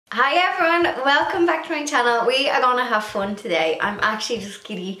Hi everyone, welcome back to my channel. We are gonna have fun today. I'm actually just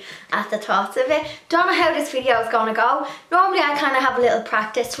giddy at the thoughts of it. Don't know how this video is gonna go. Normally I kind of have a little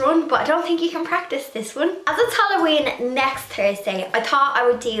practice run, but I don't think you can practice this one. As it's Halloween next Thursday, I thought I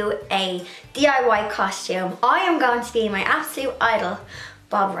would do a DIY costume. I am going to be my absolute idol,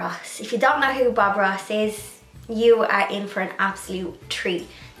 Bob Ross. If you don't know who Bob Ross is, you are in for an absolute treat.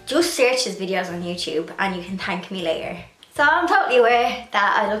 Just search his videos on YouTube and you can thank me later. So I'm totally aware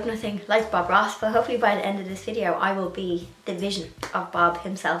that I look nothing like Bob Ross, but hopefully by the end of this video I will be the vision of Bob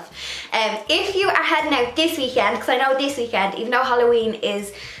himself. If you are heading out this weekend, because I know this weekend, even though Halloween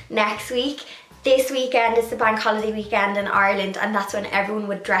is next week, this weekend is the bank holiday weekend in Ireland, and that's when everyone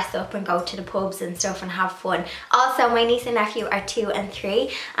would dress up and go to the pubs and stuff and have fun. Also, my niece and nephew are 2 and 3,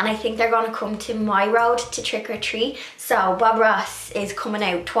 and I think they're going to come to my road to trick or treat. So Bob Ross is coming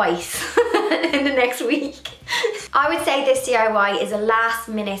out twice in the next week. I would say this DIY is a last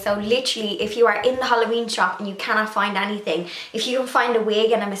minute, so literally if you are in the Halloween shop and you cannot find anything, if you can find a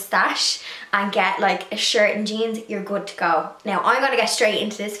wig and a moustache and get like a shirt and jeans, you're good to go. Now I'm going to get straight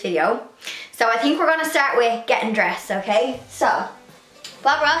into this video. So I think we're going to start with getting dressed, okay? So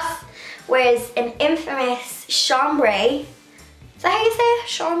Bob Ross wears an infamous chambray, is that how you say it?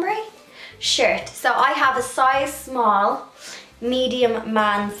 Chambray? Shirt. So I have a size small medium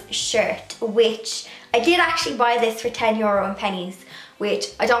man's shirt, which I did actually buy this for €10 and pennies, which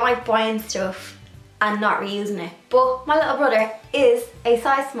I don't like buying stuff and not reusing it. But my little brother is a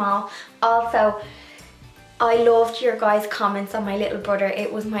size small. Also, I loved your guys' comments on my little brother.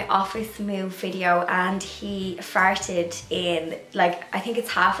 It was my office move video and he farted in, like, I think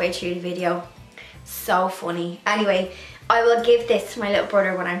it's halfway through the video. So funny. Anyway, I will give this to my little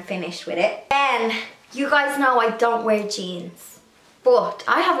brother when I'm finished with it. Then, you guys know I don't wear jeans, but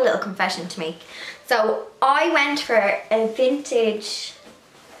I have a little confession to make. So I went for a vintage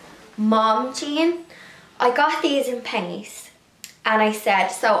mom jean. I got these in pennies. And I said,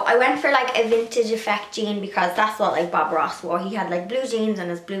 so I went for like a vintage effect jean because that's what like Bob Ross wore. He had like blue jeans and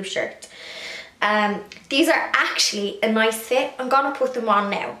his blue shirt. These are actually a nice fit. I'm gonna put them on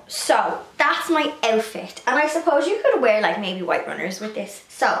now. So that's my outfit. And I suppose you could wear like maybe white runners with this.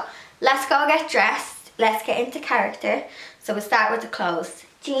 So let's go get dressed. Let's get into character. So we'll start with the clothes.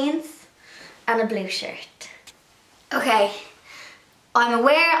 Jeans and a blue shirt. Okay, I'm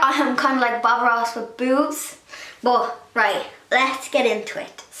aware I am kind of like Bob Ross with boobs, but right, let's get into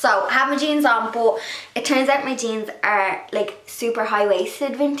it. So I have my jeans on, but it turns out my jeans are like super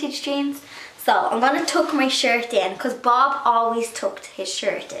high-waisted vintage jeans. So I'm gonna tuck my shirt in because Bob always tucked his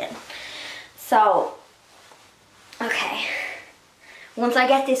shirt in. So, okay, once I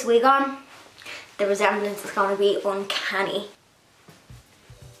get this wig on, the resemblance is gonna be uncanny.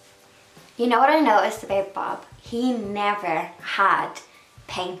 You know what I noticed about Bob? He never had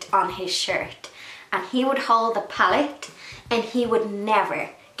paint on his shirt. And he would hold a palette and he would never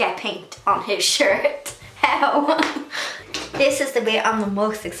get paint on his shirt. How? This is the bit I'm the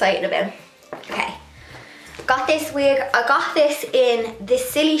most excited about. Okay, got this wig. I got this in the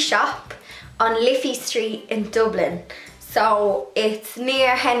Silly Shop on Liffey Street in Dublin. So it's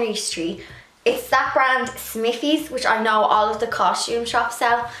near Henry Street. It's that brand Smithy's, which I know all of the costume shops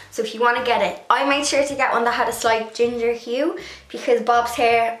sell. So if you want to get it, I made sure to get one that had a slight ginger hue because Bob's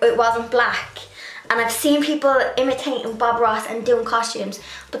hair, it wasn't black. And I've seen people imitating Bob Ross and doing costumes,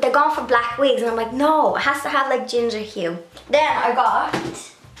 but they're going for black wigs and I'm like, no, it has to have like ginger hue. Then I got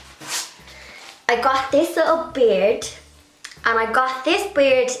this little beard, and I got this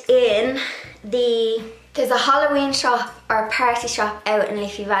beard in there's a Halloween shop or a party shop out in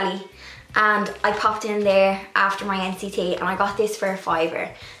Liffey Valley, and I popped in there after my NCT and I got this for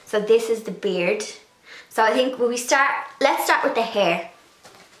 $5. So this is the beard. So I think let's start with the hair.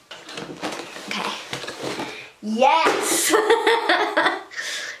 Okay. Yes!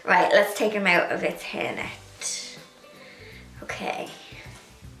 Right, let's take him out of its hairnet. Okay.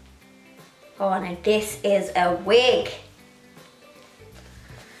 Oh, now this is a wig.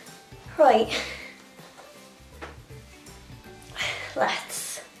 Right.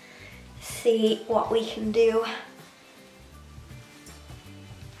 Let's see what we can do.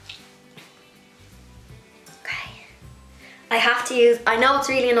 I have to use, I know it's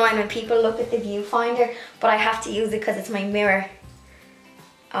really annoying when people look at the viewfinder, but I have to use it because it's my mirror.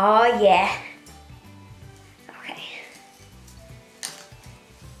 Oh yeah. Okay.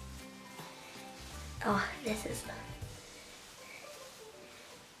 Oh, this is,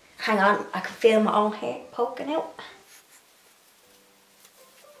 hang on, I can feel my own hair poking out.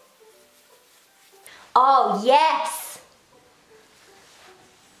 Oh yes.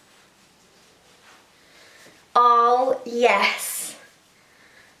 Oh yes.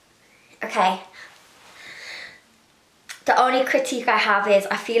 Okay. The only critique I have is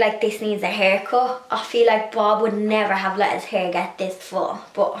I feel like this needs a haircut. I feel like Bob would never have let his hair get this full,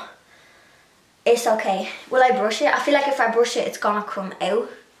 but it's okay. Will I brush it? I feel like if I brush it, it's gonna come out.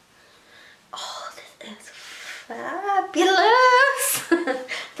 Oh, this is fabulous.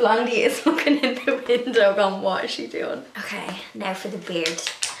 Blondie is looking in the window going, what is she doing? Okay, now for the beard.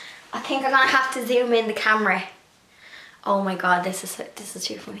 I think I'm gonna have to zoom in the camera. Oh my god, this is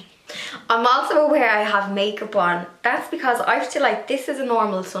too funny. I'm also aware I have makeup on. That's because I feel like this is a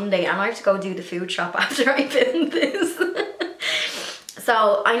normal Sunday and I have to go do the food shop after I film this.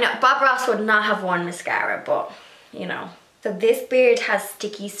 So I know Bob Ross would not have worn mascara, but you know. So this beard has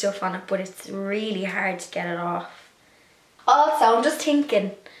sticky stuff on it, but it's really hard to get it off. Also, I'm just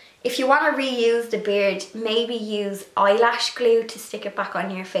thinking, if you want to reuse the beard, maybe use eyelash glue to stick it back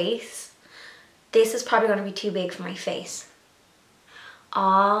on your face. This is probably going to be too big for my face.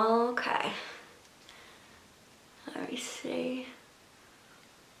 Okay. Let me see.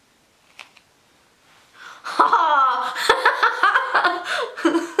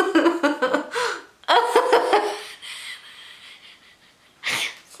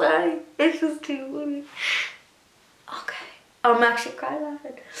 Sorry, it's just too funny. Okay. I'm actually quite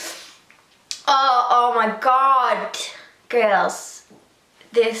laughing. Oh my god. Girls.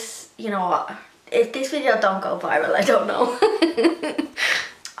 This, you know what? If this video don't go viral, I don't know.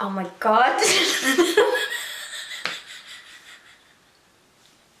 Oh my god.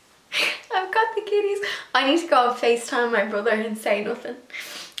 I've got the kitties. I need to go and FaceTime my brother and say nothing.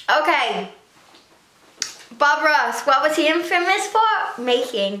 Okay. Bob Ross, what was he infamous for?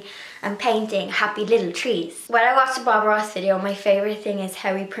 Making and painting happy little trees. When I watched the Bob Ross video, my favourite thing is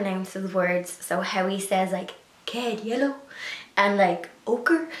how he pronounces words. So how he says like, kid, yellow, and like,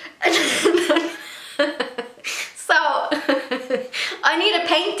 ochre. So, I need a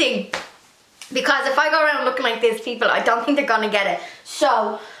painting. Because if I go around looking like this, people, I don't think they're gonna get it.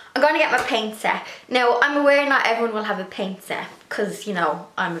 So, I'm gonna get my paint set. Now, I'm aware not everyone will have a paint set. Because, you know,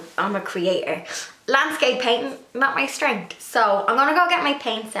 I'm a creator. Landscape painting, not my strength. So I'm gonna go get my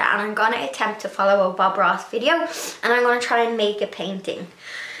paint set and I'm gonna attempt to follow a Bob Ross video and I'm gonna try and make a painting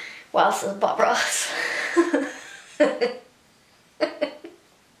whilst it's Bob Ross.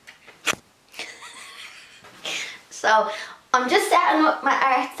 So I'm just setting up my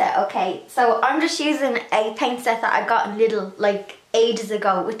art set, okay? So I'm just using a paint set that I got in Lidl like ages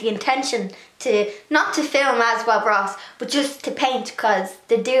ago with the intention to, not to film as Bob Ross, but just to paint because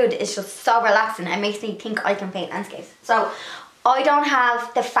the dude is just so relaxing. It makes me think I can paint landscapes. So I don't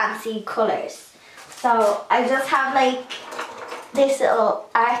have the fancy colours. So I just have like this little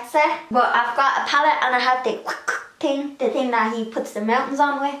art set. But I've got a palette and I have the thing that he puts the mountains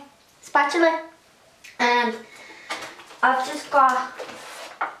on with, spatula. And I've just got,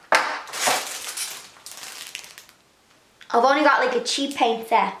 I've only got like a cheap paint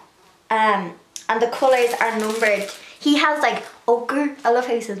set, and the colours are numbered. He has like ochre, I love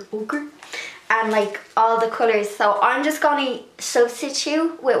how he says ochre, and like all the colours. So I'm just going to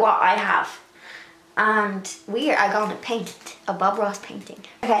substitute with what I have. And we are going to paint a Bob Ross painting.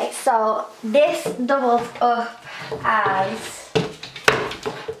 Okay, so this doubles up as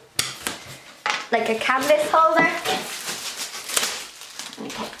like a canvas holder. Let me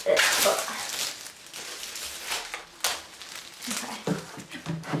take this up. Okay.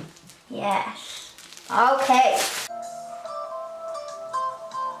 Yes. Okay.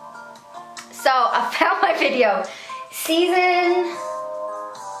 So I found my video.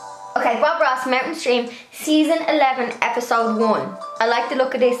 Okay, Bob Ross Mountain Stream, Season 11, Episode 1. I like the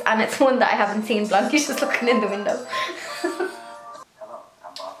look of this and it's one that I haven't seen. Blondie's just looking in the window. Hello,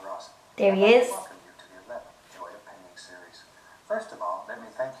 I'm Bob Ross. There he is. Welcome you to the 11th Joy of Painting series. First of all, let me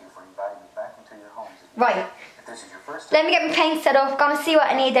thank you for inviting me back into your homes. Right. If this is your first Let me get my paint set up. Gonna see what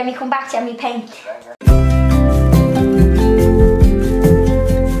I need, then we come back to me paint.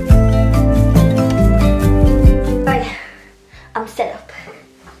 Right, I'm set up.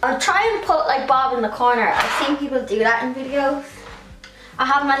 I'll try and put like Bob in the corner. I've seen people do that in videos. I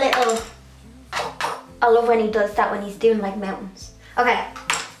have my little, I love when he does that when he's doing like mountains. Okay.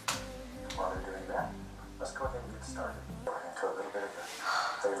 While they're doing that, let's go ahead and get started. We're going to a little bit of the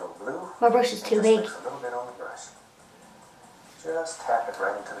phthalo blue. My brush is too big. Mix a little bit on the brush. Just tap it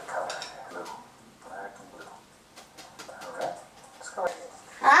right into the color. Blue, black and blue. Alright, let's go ahead.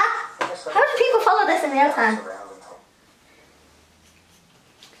 Ah? How do people follow this in real time?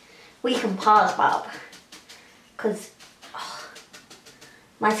 We can pause, Bob, because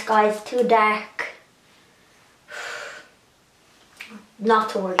my sky's too dark. Not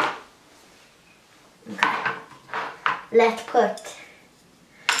to worry. Okay. Let's put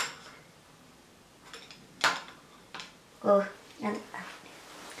Oh, and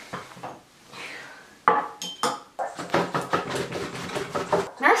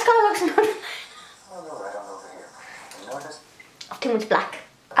nice colour looks not too much black.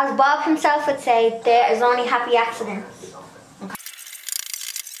 As Bob himself would say, there is only happy accidents. Okay.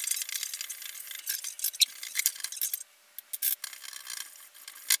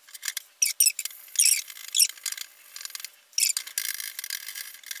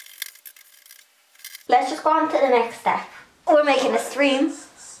 Let's just go on to the next step. We're making a stream.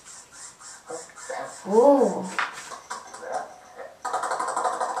 Ooh.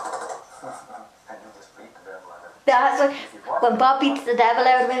 That's like when Bob beats the devil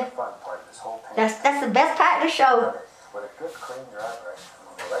out of it. That's the best part of the show.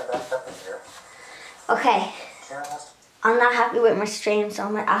 Okay. I'm not happy with my stream, so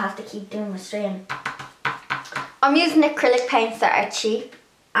I'll have to keep doing my stream. I'm using acrylic paints that are cheap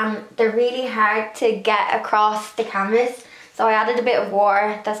and they're really hard to get across the canvas. So I added a bit of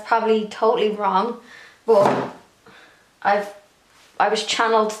water. That's probably totally wrong, but I was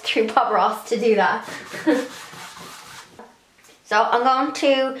channeled through Bob Ross to do that. So I'm going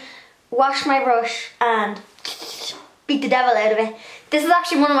to wash my brush and beat the devil out of it. This is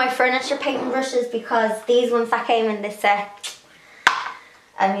actually one of my furniture painting brushes because these ones that came in this set,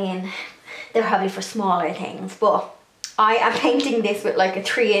 I mean, they're probably for smaller things, but I am painting this with like a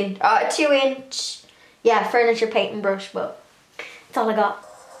 2-inch, yeah, furniture painting brush, but that's all I got.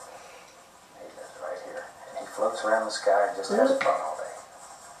 Right here. He floats around the sky and just has fun all day.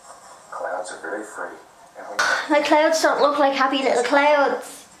 Clouds are very free. My clouds don't look like happy little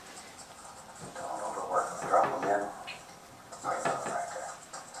clouds. Don't overwork them. Drop them in. Right there.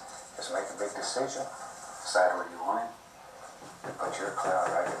 Just make a big decision. Decide where you want it. And put your cloud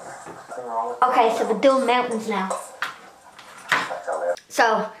right in there. Nothing wrong with Okay, so the dull mountains now.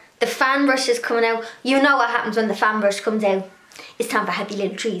 So the fan brush is coming out. You know what happens when the fan brush comes out. It's time for happy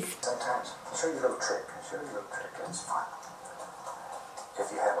little trees. Sometimes, I'll show you a little trick. It's fun.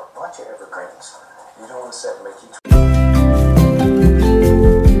 If you have a bunch of evergreens, you don't want to sit and make each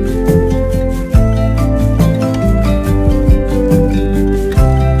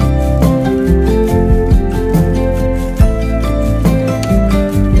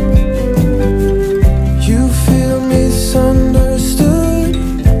You feel misunderstood.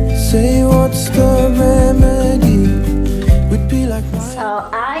 Say what's the remedy? Would be like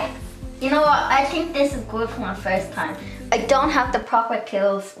you know what, I think this is good for my first time. I don't have the proper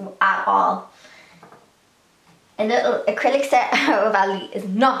tools at all. A little acrylic set of Ali is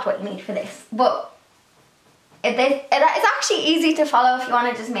not what you need for this, but it's actually easy to follow if you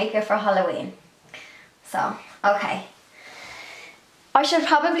want to just make it for Halloween. So, okay. I should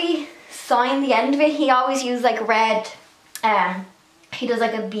probably sign the end of it. He always uses like red, he does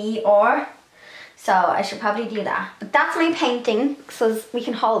like a B or. So I should probably do that. But that's my painting, so we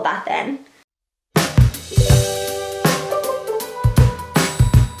can hold that then.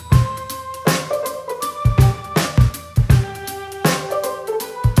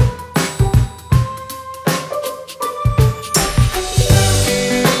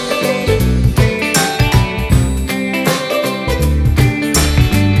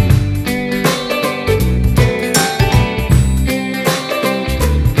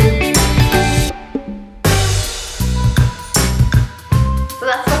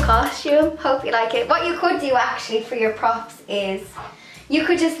 Hope you like it. What you could do actually for your props is you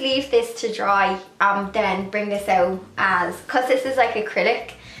could just leave this to dry and then bring this out as, because this is like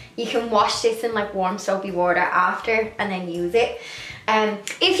acrylic, you can wash this in like warm soapy water after and then use it.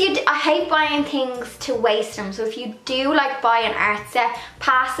 I hate buying things to waste them, so if you do like buy an art set,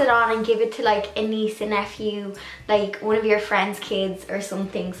 pass it on and give it to like a niece, a nephew, like one of your friends' kids or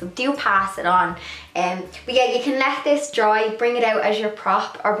something, so do pass it on. But yeah, you can let this dry, bring it out as your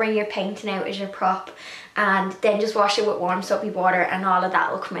prop, or bring your painting out as your prop, and then just wash it with warm soapy water and all of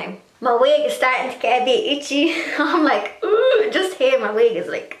that will come out. My wig is starting to get a bit itchy. I'm like, ooh, just here my wig is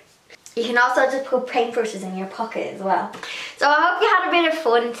like. You can also just put paintbrushes in your pocket as well. So I hope you had a bit of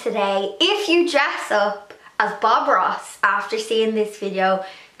fun today. If you dress up as Bob Ross after seeing this video,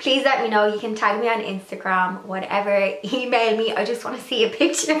 please let me know. You can tag me on Instagram, whatever, email me. I just want to see a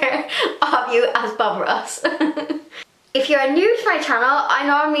picture of you as Bob Ross. If you're new to my channel, I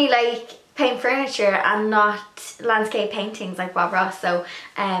normally like paint furniture and not landscape paintings like Bob Ross, so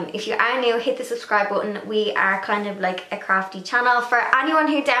if you are new, hit the subscribe button. We are kind of like a crafty channel. For anyone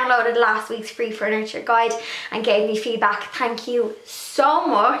who downloaded last week's free furniture guide and gave me feedback, thank you so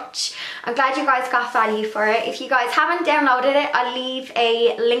much. I'm glad you guys got value for it. If you guys haven't downloaded it, I'll leave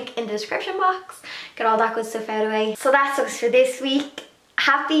a link in the description box. Get all that good stuff out of the way. So that's us for this week.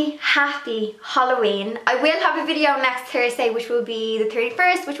 happy Halloween. I will have a video next Thursday, which will be the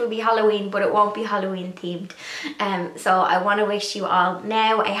 31st, which will be Halloween, but it won't be Halloween themed. So I want to wish you all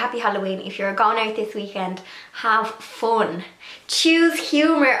now a happy Halloween. If you're going out this weekend, have fun. Choose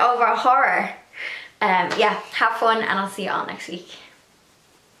humour over horror. Yeah, have fun, and I'll see you all next week.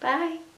 Bye.